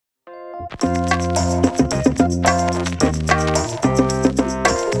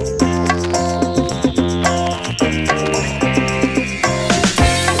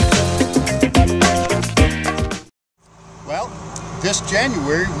This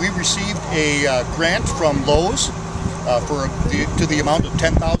January, we received a grant from Lowe's to the amount of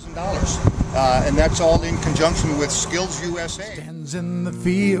 $10,000, and that's all in conjunction with Skills USA. Stands in the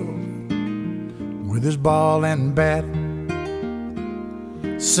field with his ball and bat,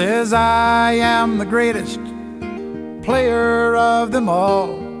 says I am the greatest player of them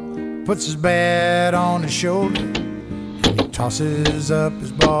all, puts his bat on his shoulder and he tosses up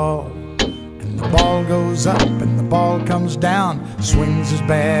his ball. The ball goes up and the ball comes down, swings his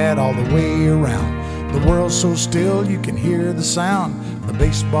bat all the way around. The world's so still you can hear the sound. The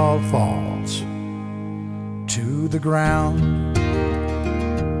baseball falls to the ground.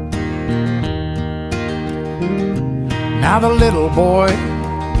 Now the little boy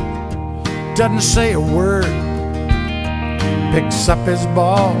doesn't say a word, picks up his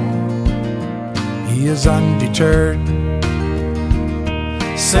ball, he is undeterred.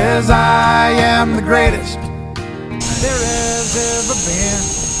 Says I am the greatest there has ever been.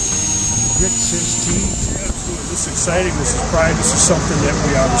 Grits his teeth. Absolutely. This is exciting, this is pride, this is something that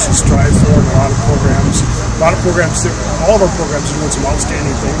we obviously strive for in a lot of programs. All of our programs are doing some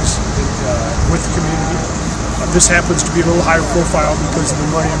outstanding things with the community. This happens to be a little higher profile because of the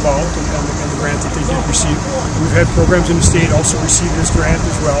money involved and the grant that they did receive. We've had programs in the state also receive this grant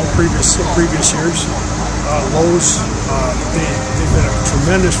as well, previous years. Lowe's, they've been a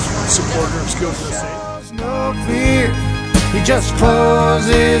tremendous supporter of Skills USA. No fear, he just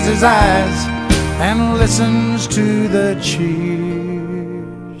closes his eyes and listens to the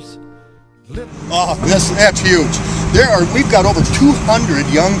cheers. Oh, that's huge. We've got over 200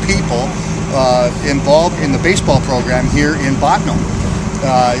 young people involved in the baseball program here in Bottineau.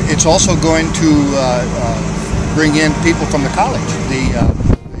 It's also going to bring in people from the college. The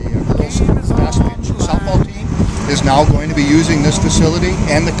girls softball team is now going to be using this facility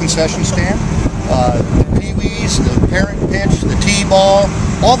and the concession stand. The Pee-wees, the parent pitch, the T-ball,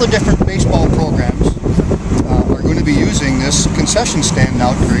 all the different baseball programs are going to be using this concession stand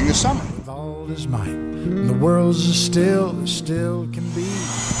now during the summer. With all his might, and the world's as still can be.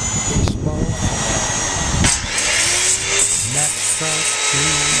 Baseball. And that's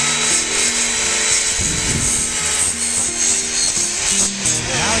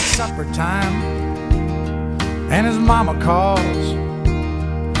now it's supper time, and his mama calls.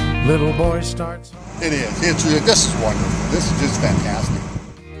 Little boy starts. It is. This is wonderful. This is just fantastic.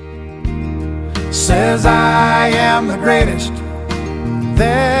 Says I am the greatest.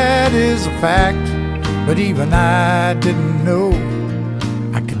 That is a fact. But even I didn't know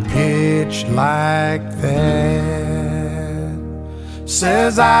I could pitch like that.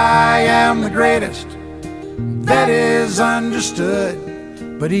 Says I am the greatest. That is understood.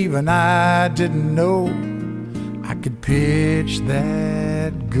 But even I didn't know I could pitch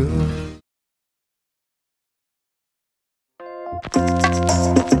that good.